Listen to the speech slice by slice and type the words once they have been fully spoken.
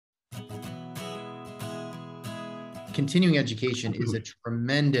Continuing education is a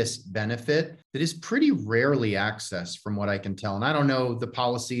tremendous benefit that is pretty rarely accessed from what I can tell. And I don't know the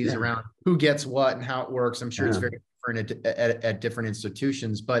policies around who gets what and how it works. I'm sure it's very different at different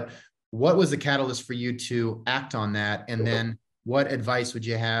institutions, but what was the catalyst for you to act on that? And then what advice would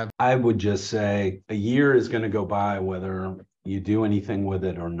you have? I would just say a year is going to go by whether you do anything with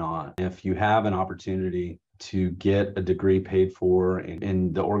it or not. If you have an opportunity to get a degree paid for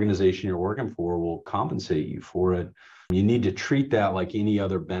and the organization you're working for will compensate you for it, you need to treat that like any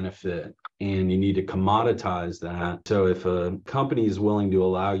other benefit, and you need to commoditize that. So if a company is willing to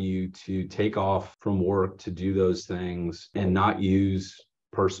allow you to take off from work to do those things and not use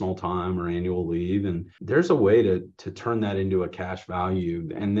personal time or annual leave, and there's a way to turn that into a cash value.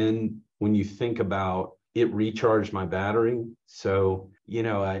 And then when you think about it, recharged my battery. So,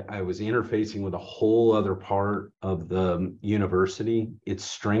 I was interfacing with a whole other part of the university. It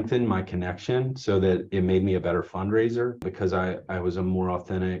strengthened my connection so that it made me a better fundraiser because I was a more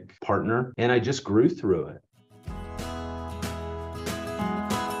authentic partner, and I just grew through it.